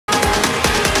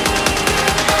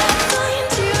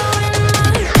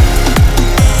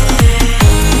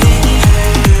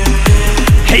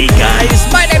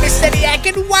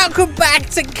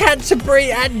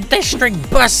Canterbury and District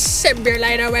Bus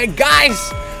Simulator where,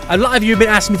 guys, a lot of you have been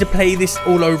asking me to play this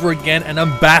all over again, and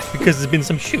I'm back because there's been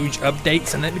some huge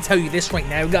updates. And let me tell you this right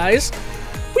now, guys,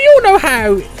 we all know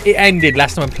how it ended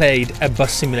last time I played a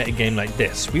bus simulator game like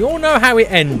this. We all know how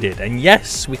it ended, and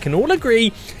yes, we can all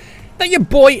agree that your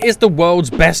boy is the world's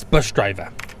best bus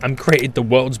driver. I'm created the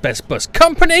world's best bus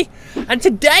company, and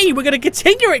today we're going to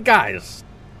continue it, guys.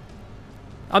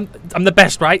 I'm the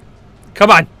best, right?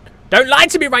 Come on. Don't lie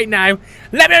to me right now.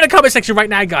 Let me know in the comment section right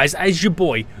now, guys, as your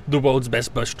boy, the world's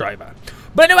best bus driver.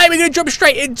 But anyway, we're going to jump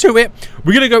straight into it.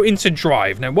 We're going to go into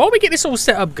Drive. Now, while we get this all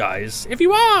set up, guys, if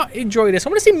you are enjoying this, I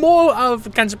want to see more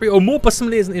of Canterbury or more bus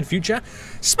simulators in the future.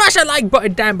 Smash that like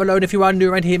button down below. And if you are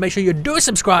new around here, make sure you do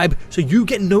subscribe so you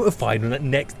get notified when that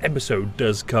next episode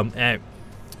does come out.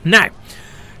 Now,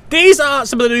 these are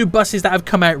some of the new buses that have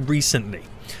come out recently.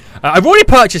 I've already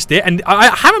purchased it, and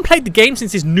I haven't played the game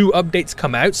since this new update's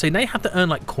come out, so now you have to earn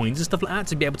like coins and stuff like that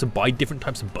to be able to buy different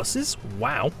types of buses.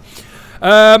 Wow.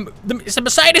 It's a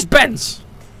Mercedes-Benz.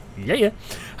 Yeah.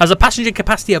 Has a passenger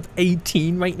capacity of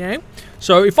 18 right now.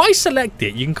 So if I select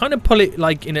it, you can kind of pull it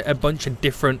like in a bunch of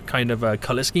different kind of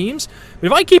color schemes. But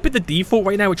if I keep it the default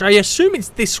right now, which I assume it's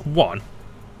this one,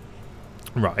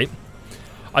 right,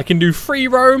 I can do free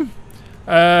roam,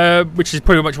 which is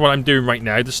pretty much what I'm doing right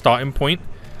now, the starting point.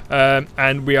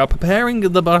 And we are preparing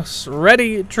the bus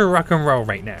ready to rock and roll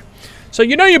right now. So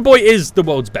you know your boy is the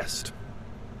world's best.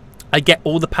 I get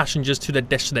all the passengers to their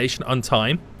destination on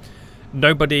time.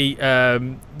 Nobody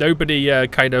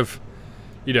kind of,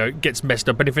 you know, gets messed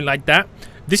up, anything like that.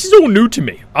 This is all new to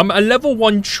me. I'm a level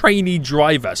 1 trainee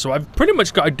driver, so I've pretty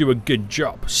much got to do a good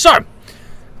job. So,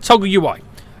 toggle UI.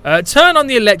 Turn on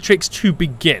the electrics to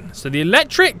begin. So the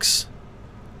electrics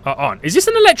are on. Is this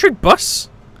an electric bus?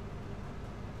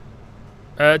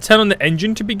 Turn on the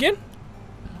engine to begin.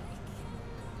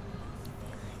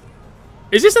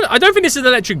 Is this I don't think this is an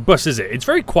electric bus, is it? It's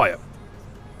very quiet.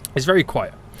 It's very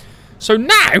quiet. So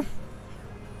now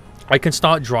I can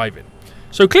start driving.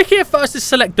 So click here first to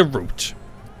select the route.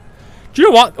 Do you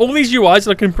know what? All these UIs are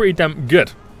looking pretty damn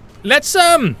good. Let's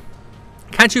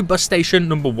Canterbury bus station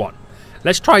number 1.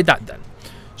 Let's try that then.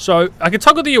 So I can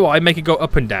toggle the UI, make it go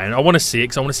up and down. I want to see it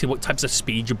because I want to see what types of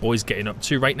speed your boy's getting up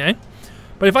to right now.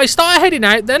 But if I start heading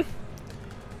out then,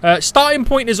 starting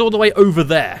point is all the way over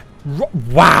there.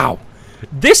 Wow.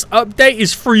 This update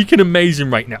is freaking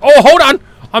amazing right now. Oh, hold on.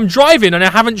 I'm driving and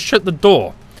I haven't shut the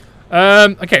door.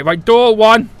 Okay, right. Door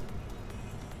 1.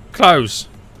 Close.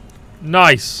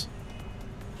 Nice.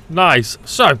 Nice.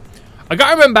 So, I got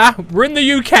to remember, we're in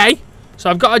the UK. So,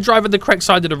 I've got to drive on the correct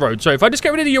side of the road. So, if I just get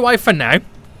rid of the UI for now.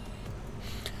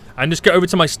 And just get over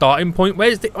to my starting point.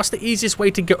 What's the easiest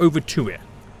way to get over to it?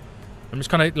 I'm just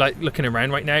kind of like looking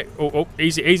around right now. Oh,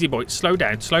 easy, boy. Slow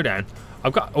down.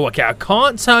 I've got. Oh, okay. I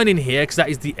can't turn in here because that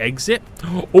is the exit.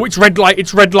 Oh, it's red light.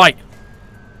 It's red light.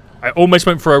 I almost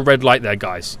went for a red light there,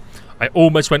 guys. I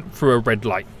almost went through a red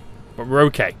light, but we're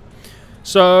okay.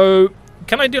 So,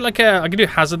 can I do like I can do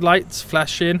hazard lights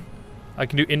flashing. I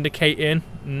can do indicating.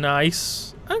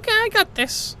 Nice. Okay, I got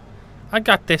this.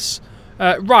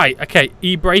 Right. Okay.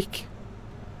 E-brake.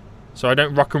 So I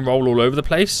don't rock and roll all over the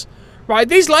place. Right,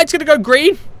 these lights gonna go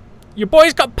green. Your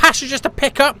boy's got passengers to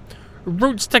pick up,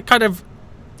 routes to kind of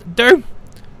do,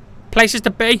 places to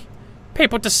be,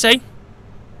 people to see.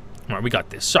 Right, we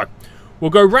got this. So,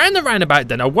 we'll go round the roundabout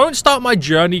then. I won't start my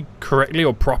journey correctly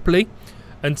or properly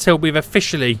until we've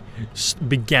officially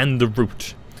began the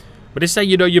route. But it's say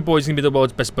you know your boy's gonna be the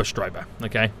world's best bus driver,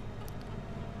 okay?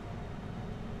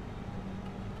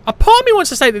 A part of me wants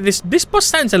to say that this bus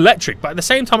sounds electric, but at the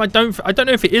same time I don't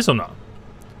know if it is or not.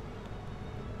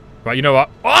 Right, you know what?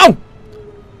 Oh!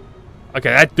 Okay,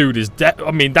 that dude is dead.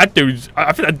 I mean, I think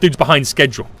that dude's behind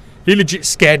schedule. He legit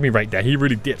scared me right there. He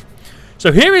really did.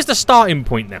 So here is the starting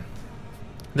point then.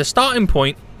 The starting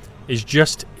point is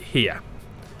just here.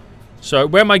 So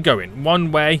where am I going?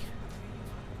 One way.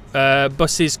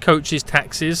 Buses, coaches,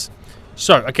 taxis.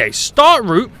 So, okay, start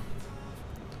route.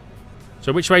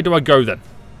 So which way do I go then?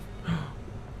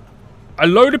 Either a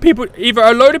load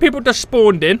of people just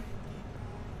spawned in.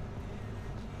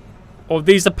 Or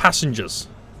these are passengers.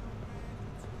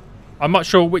 I'm not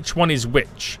sure which one is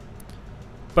which.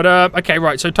 But, okay,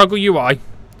 right. So, toggle UI.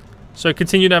 So,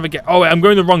 continue to navigate. Oh, wait, I'm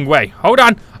going the wrong way. Hold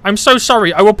on. I'm so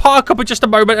sorry. I will park up in just a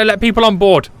moment and let people on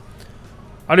board.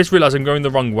 I just realized I'm going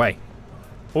the wrong way.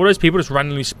 All those people just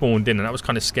randomly spawned in, and that was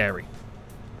kind of scary.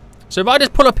 So, if I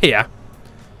just pull up here.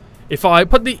 If I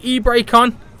put the e-brake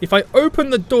on. If I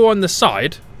open the door on the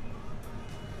side.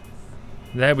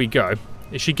 There we go.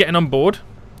 Is she getting on board?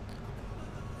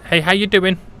 Hey, how you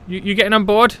doing? You getting on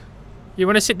board? You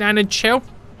want to sit down and chill?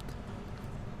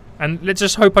 And let's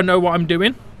just hope I know what I'm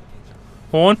doing.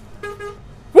 Horn.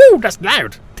 Woo, that's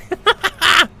loud.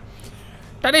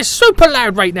 That is super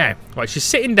loud right now. Right, she's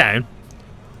sitting down.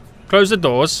 Close the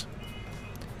doors.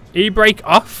 E-brake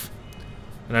off.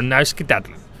 And I'm now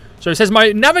skedaddling. So it says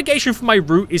my navigation for my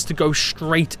route is to go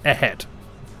straight ahead.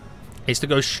 It's to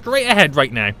go straight ahead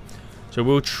right now. So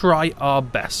we'll try our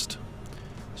best.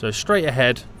 So straight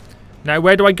ahead. Now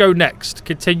where do I go next?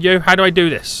 Continue. How do I do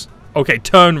this? Okay,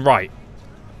 turn right.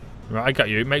 Right, I got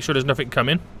you. Make sure there's nothing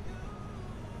coming.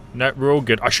 No, we're all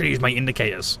good. I should use my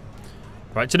indicators.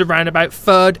 Right, to the roundabout.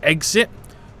 Third exit.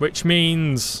 Which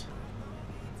means...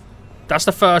 that's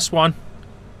the first one.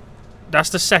 That's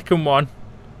the second one.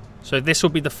 So this will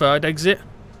be the third exit.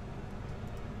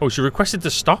 Oh, she requested to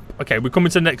stop? Okay, we're coming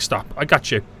to the next stop. I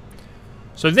got you.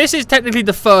 So this is technically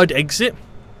the third exit.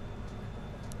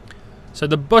 So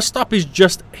the bus stop is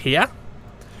just here.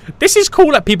 This is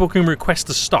cool that people can request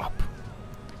to stop.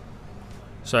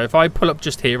 So if I pull up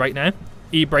just here right now.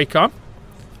 E-brake on.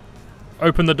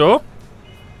 Open the door.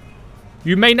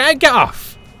 You may now get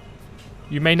off.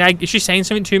 You may now... is she saying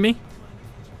something to me?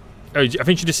 Oh, I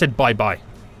think she just said bye-bye.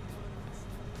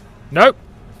 Nope.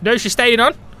 No, she's staying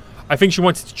on. I think she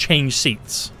wanted to change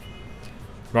seats.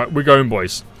 Right, we're going,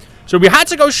 boys. So we had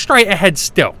to go straight ahead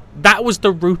still. That was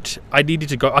the route I needed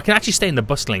to go. I can actually stay in the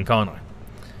bus lane, can't I?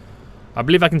 I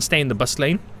believe I can stay in the bus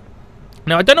lane.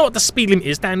 Now, I don't know what the speed limit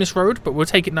is down this road, but we'll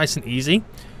take it nice and easy.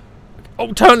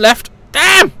 Oh, turn left.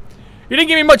 Damn! You didn't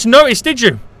give me much notice, did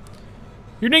you?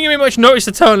 You didn't give me much notice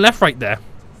to turn left right there.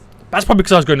 That's probably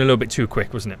because I was going a little bit too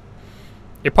quick, wasn't it?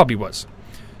 It probably was.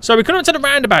 So we come up to the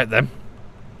roundabout then.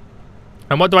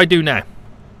 And what do I do now?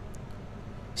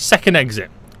 Second exit.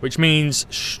 Which means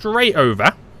straight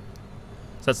over.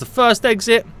 So that's the first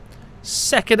exit.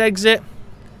 Second exit.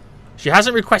 She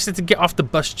hasn't requested to get off the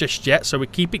bus just yet. So we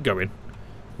keep it going.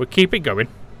 We'll keep it going.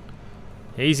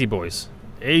 Easy, boys.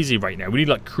 Easy right now. We need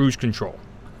like cruise control.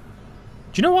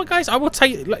 Do you know what, guys? I will tell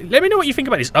you. Let me know what you think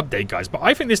about this update, guys. But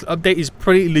I think this update is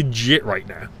pretty legit right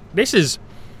now. This is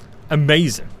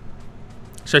amazing.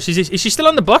 So is she still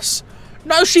on the bus?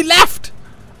 No, she left.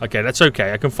 Okay, that's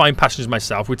okay. I can find passengers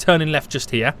myself. We're turning left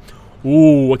just here.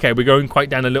 Ooh, okay. We're going quite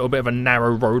down a little bit of a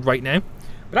narrow road right now.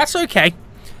 But that's okay.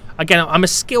 Again, I'm a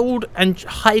skilled and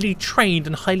highly trained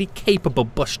and highly capable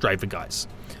bus driver, guys.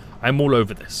 I'm all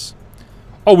over this.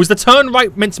 Oh, was the turn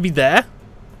right meant to be there?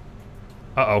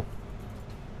 Uh-oh.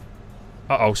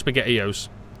 Uh-oh, SpaghettiOs.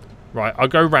 Right, I'll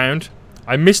go round.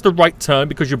 I missed the right turn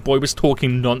because your boy was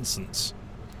talking nonsense.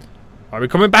 Alright, we're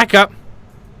coming back up.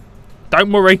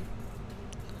 Don't worry.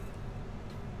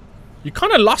 You're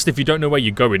kind of lost if you don't know where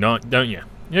you're going, don't you?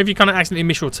 You know, if you kind of accidentally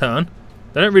miss your turn,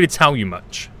 they don't really tell you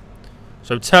much.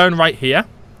 So turn right here.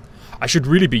 I should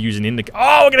really be using indicators.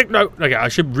 Oh, no. Okay, I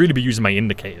should really be using my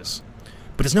indicators.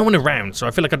 But there's no one around, so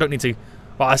I feel like I don't need to...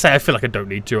 well, I feel like I don't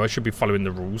need to. I should be following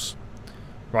the rules.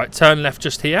 Right, turn left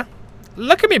just here.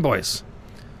 Look at me, boys.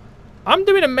 I'm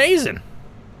doing amazing.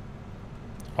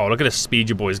 Oh, look at the speed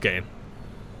your boy's getting.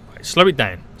 Right, slow it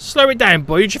down. Slow it down,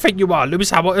 boy. Who do you think you are,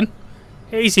 Lewis Hamilton?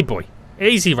 Easy, boy.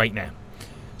 Easy right now.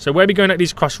 So where are we going at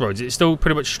these crossroads? It's still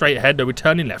pretty much straight ahead, though we're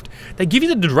turning left. They give you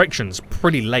the directions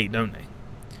pretty late, don't they?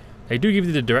 They do give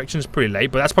you the directions pretty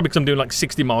late, but that's probably because I'm doing like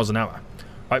 60 miles an hour.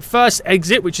 Right, first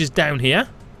exit, which is down here.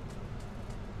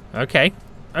 Okay.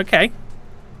 Okay.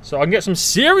 So I can get some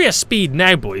serious speed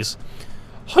now, boys.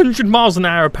 100 miles an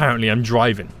hour, apparently, I'm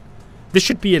driving. This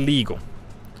should be illegal.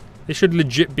 This should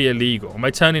legit be illegal. Am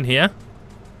I turning here?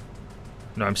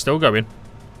 No, I'm still going.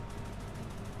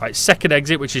 Right, second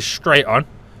exit, which is straight on.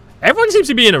 Everyone seems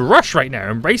to be in a rush right now.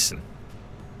 I'm racing.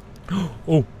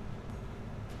 Oh.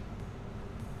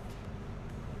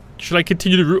 Should I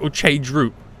continue the route or change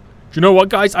route? Do you know what,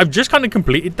 guys? I've just kind of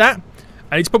completed that.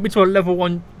 And it's put me to a level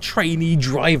 1 trainee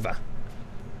driver.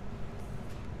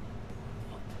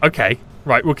 Okay.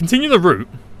 Right, we'll continue the route.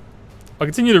 I'll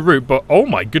continue the route, but oh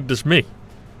my goodness me.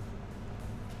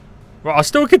 Right, I'll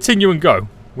still continue and go.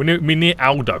 We're near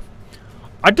Aldo.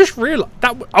 I just realised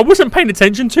that I wasn't paying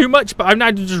attention too much, but I've now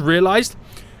just realised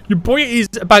your boy is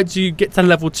about to get to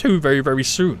level 2 very, very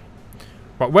soon.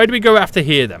 Right, where do we go after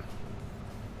here then?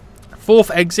 Fourth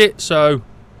exit, so...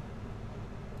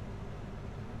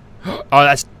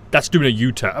 oh, that's doing a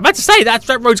U-turn. I'm about to say that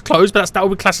road's closed, but that will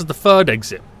be classed as the third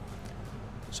exit.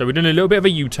 So we're doing a little bit of a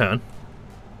U-turn.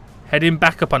 Heading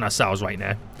back up on ourselves right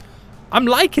now. I'm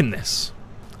liking this.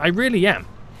 I really am.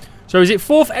 So is it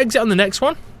fourth exit on the next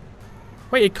one?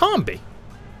 Wait, it can't be.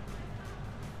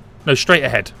 No, straight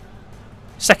ahead.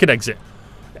 Second exit.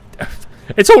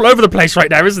 It's all over the place right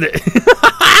now, isn't it?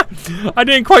 I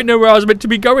didn't quite know where I was meant to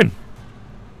be going.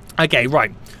 Okay,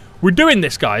 right. We're doing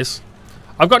this, guys.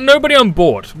 I've got nobody on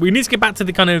board. We need to get back to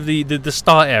the kind of the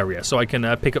start area so I can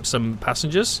pick up some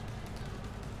passengers.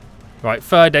 Right,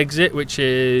 third exit, which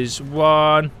is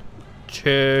 1,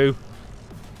 2.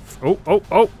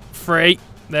 Oh, 3.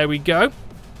 There we go.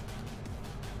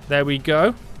 There we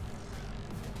go.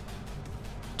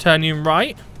 Turning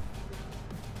right.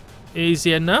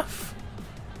 Easy enough.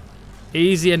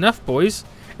 Easy enough, boys.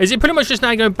 Is it pretty much just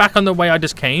now going back on the way I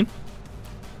just came?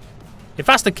 If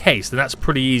that's the case, then that's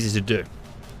pretty easy to do.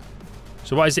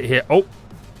 So what is it here? Oh.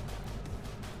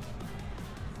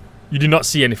 You did not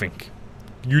see anything.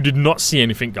 You did not see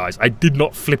anything, guys. I did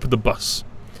not flip the bus.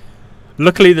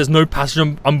 Luckily, there's no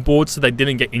passenger on board, so they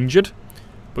didn't get injured.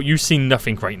 But you see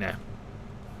nothing right now.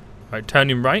 Right,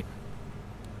 turning right.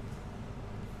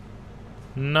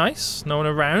 Nice. No one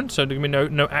around, so there's going to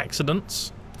be no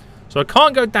accidents. So I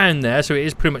can't go down there, so it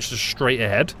is pretty much just straight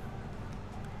ahead.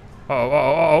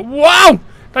 Oh, wow!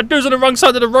 That dude's on the wrong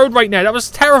side of the road right now. That was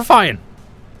terrifying.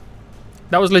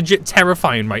 That was legit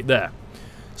terrifying right there.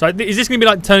 So is this going to be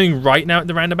like turning right now at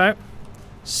the roundabout?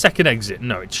 Second exit.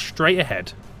 No, it's straight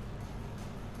ahead.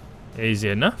 Easy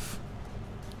enough.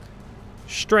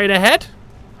 Straight ahead.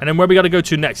 And then where we got to go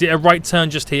to next? Is it a right turn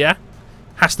just here?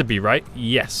 Has to be, right?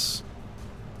 Yes.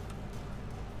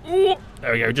 Ooh,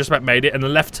 there we go. Just about made it. And the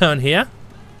left turn here.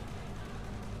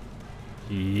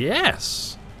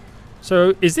 Yes.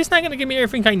 So is this now going to give me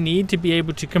everything I need to be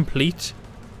able to complete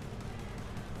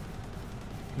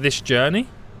this journey?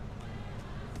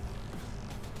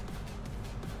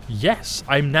 Yes,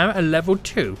 I'm now a level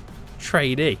 2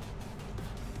 trainee.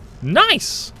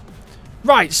 Nice!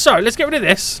 Right, so let's get rid of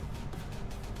this.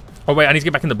 Oh wait, I need to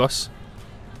get back in the bus.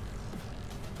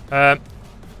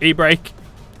 E-brake.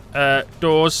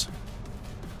 Doors.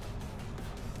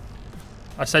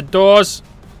 I said doors.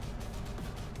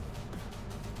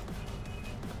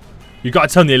 You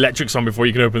gotta turn the electrics on before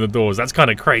you can open the doors. That's kind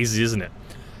of crazy, isn't it?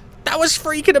 That was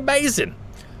freaking amazing.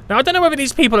 Now, I don't know whether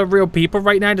these people are real people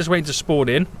right now, just waiting to spawn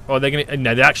in, or they're gonna.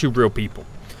 No, they're actually real people.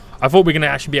 I thought we were gonna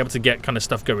actually be able to get kind of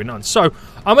stuff going on. So,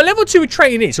 I'm a level 2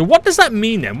 trainee. So, what does that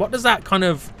mean then? What does that kind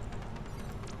of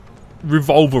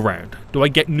revolve around? Do I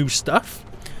get new stuff?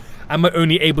 Am I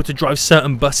only able to drive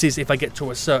certain buses if I get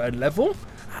to a certain level?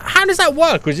 How does that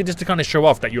work? Or is it just to kind of show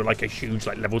off that you're like a huge,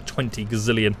 like level 20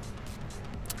 gazillion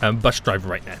bus driver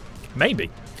right now? Maybe.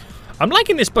 I'm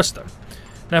liking this bus though.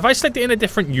 Now, if I select it in a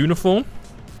different uniform,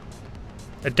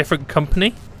 a different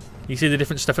company, you see the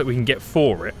different stuff that we can get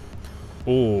for it.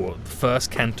 Oh, first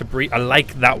Canterbury. I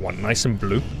like that one. Nice and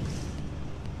blue.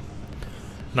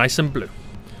 Nice and blue.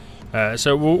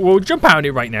 So we'll jump out of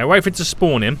it right now. Wait for it to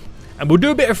spawn in. And we'll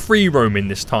do a bit of free roaming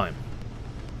this time.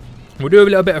 We'll do a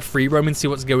little bit of free roaming, see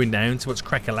what's going down, see what's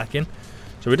crack-a-lacking.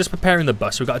 So we're just preparing the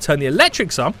bus. We've got to turn the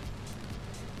electrics on.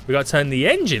 We've got to turn the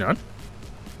engine on.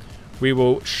 We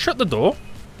will shut the door.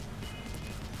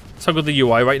 Toggle the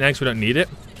UI right now because we don't need it.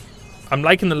 I'm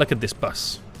liking the look of this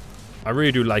bus. I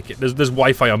really do like it. There's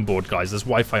Wi-Fi on board, guys. There's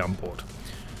Wi-Fi on board.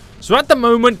 So at the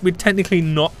moment, we're technically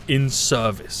not in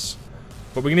service.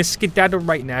 But we're going to skedaddle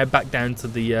right now back down to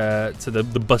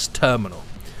the bus terminal.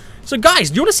 So guys,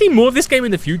 do you want to see more of this game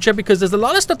in the future? Because there's a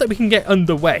lot of stuff that we can get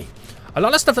underway. A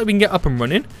lot of stuff that we can get up and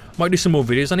running. Might do some more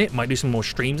videos on it. Might do some more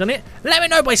streams on it. Let me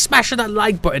know by smashing that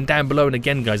like button down below. And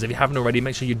again, guys, if you haven't already,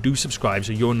 make sure you do subscribe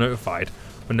so you're notified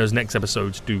when those next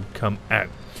episodes do come out.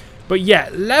 But yeah,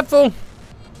 level...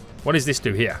 What does this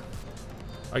do here?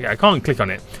 Okay, I can't click on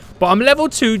it. But I'm level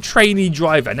 2 trainee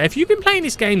driver. Now, if you've been playing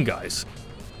this game, guys,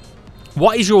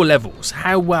 what is your levels?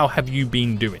 How well have you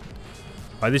been doing?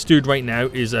 Right, this dude right now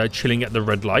is chilling at the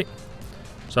red light.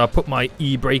 So I'll put my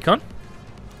e-brake on.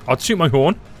 I'll toot my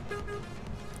horn.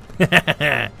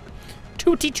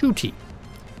 Tooty tooty.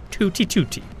 Tooty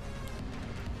tooty.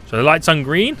 So the light's on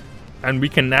green. And we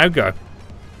can now go.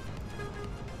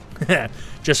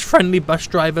 Just friendly bus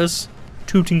drivers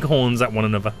tooting horns at one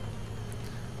another.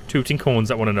 Tooting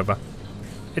horns at one another.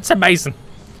 It's amazing.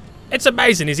 It's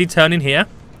amazing. Is he turning here?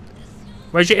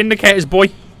 Where's your indicators,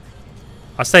 boy?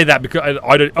 I say that because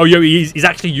I don't... Oh, yo, he's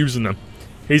actually using them.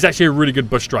 He's actually a really good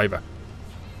bus driver.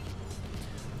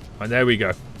 Right, there we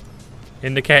go.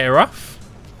 Indicator off.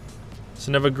 It's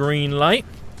another green light.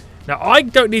 Now, I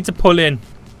don't need to pull in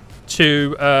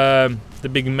to the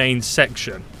big main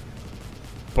section.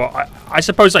 But I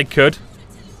suppose I could.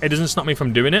 It doesn't stop me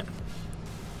from doing it.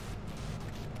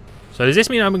 So does this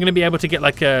mean I'm going to be able to get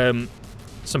like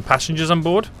some passengers on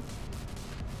board?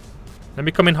 Let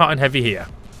me come in hot and heavy here.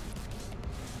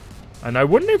 And I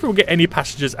wonder if we'll get any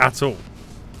passengers at all.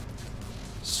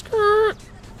 Skirt.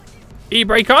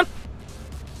 E-brake on.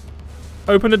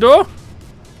 Open the door.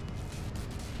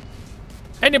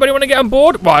 Anybody want to get on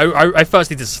board? Well, I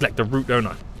first need to select the route, don't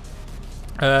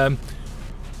I?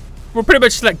 We'll pretty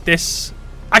much select this.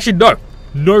 Actually, no.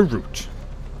 No route.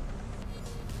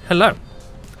 Hello.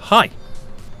 Hi.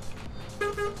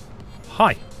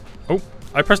 Hi. Oh,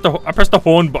 I pressed the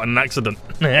horn button on accident.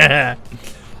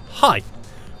 Hi.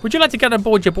 Would you like to get on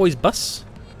board your boy's bus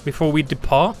before we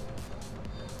depart?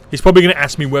 He's probably going to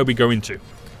ask me where we're going to.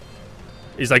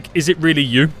 He's like, is it really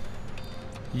you?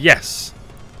 Yes.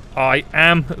 I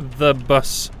am the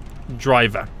bus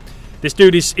driver. This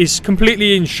dude is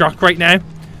completely in shock right now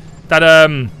that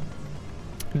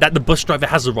the bus driver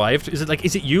has arrived. Is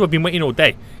it you? I've been waiting all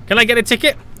day. Can I get a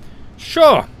ticket?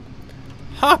 Sure.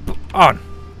 Hop on.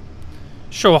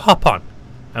 Sure, hop on.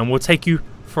 And we'll take you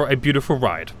for a beautiful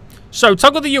ride. So,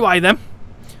 toggle the UI then.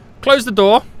 Close the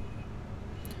door.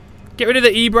 Get rid of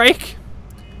the e-brake.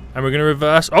 And we're going to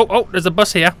reverse. Oh, there's a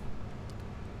bus here.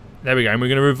 There we go. And we're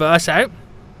going to reverse out.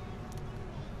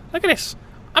 Look at this.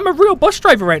 I'm a real bus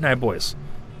driver right now, boys.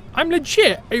 I'm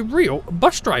legit a real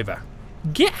bus driver.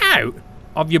 Get out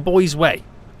of your boy's way.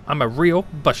 I'm a real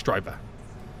bus driver.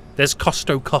 There's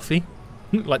Costo coffee.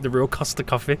 Like the real Costa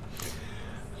coffee.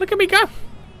 Look at me go.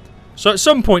 So at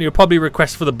some point you'll probably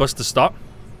request for the bus to stop.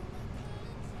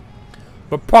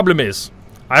 But problem is,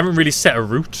 I haven't really set a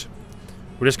route.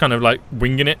 We're just kind of like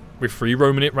winging it. We're free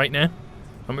roaming it right now.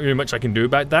 Not really much I can do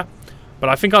about that. But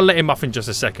I think I'll let him off in just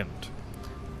a second.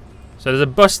 So there's a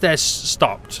bus there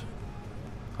stopped.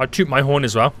 I'll toot my horn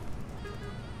as well.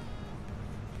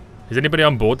 Is anybody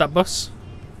on board that bus?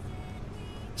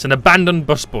 It's an abandoned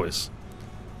bus, boys.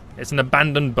 It's an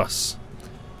abandoned bus.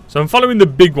 So I'm following the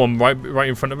big one right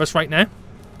in front of us right now.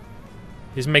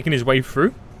 He's making his way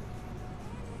through.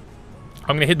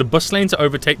 I'm going to hit the bus lane to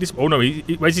overtake this. Oh no,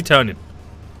 where's he turning?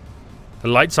 The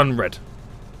light's on red.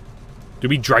 Do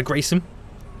we drag race him?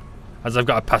 As I've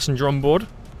got a passenger on board.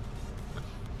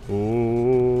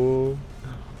 Oh.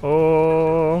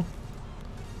 Oh.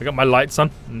 I got my lights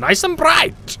on. Nice and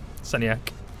bright.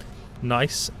 Seniac.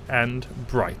 Nice and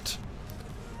bright.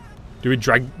 Should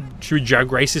we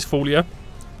drag race this folio?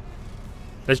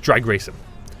 Let's drag race him.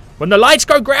 When the lights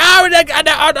go green. Oh,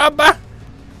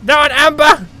 they're on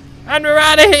amber. And we're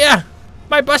out of here.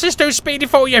 My bus is too speedy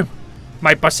for you.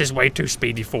 My bus is way too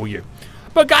speedy for you.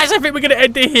 But guys, I think we're going to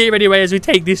end it here anyway as we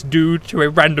take this dude to a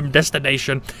random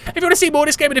destination. If you want to see more of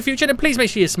this game in the future, then please make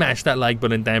sure you smash that like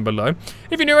button down below.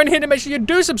 If you're new around here, then make sure you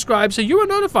do subscribe so you are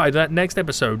notified that next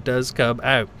episode does come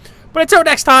out. But until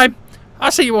next time,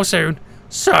 I'll see you all soon.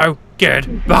 So,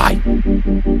 goodbye.